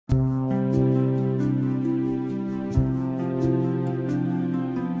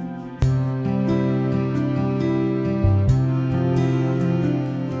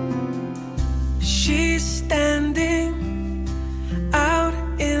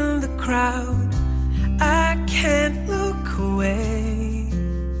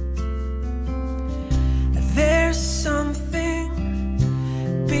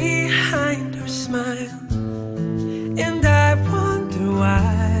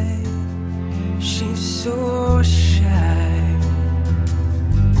She's so shy.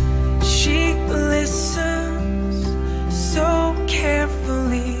 She listens so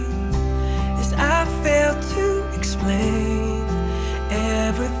carefully as I fail to explain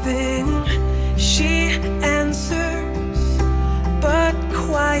everything. She answers, but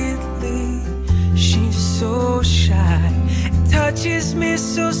quietly. She's so shy. It touches me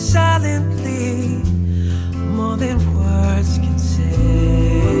so silently, more than words can say.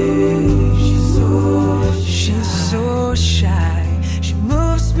 She's so shy. She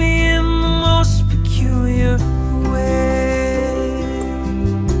moves me in the most peculiar way.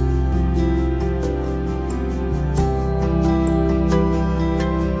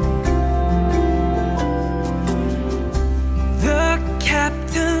 The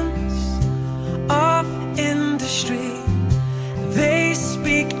captains of industry, they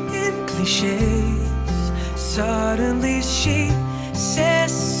speak in cliches. Suddenly she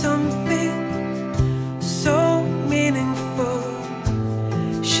says something so meaningful.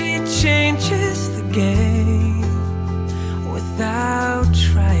 She changes the game without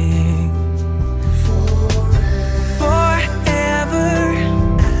trying. Forever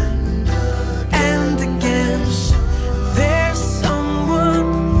and again, there's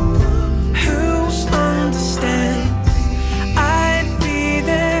someone who understands. I'd be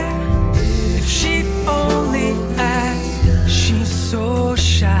there if she'd only ask. She's so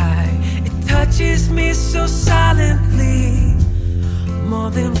shy. It touches me so silently,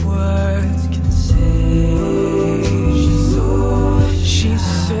 more than words can say. She's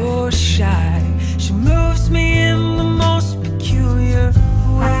so shy.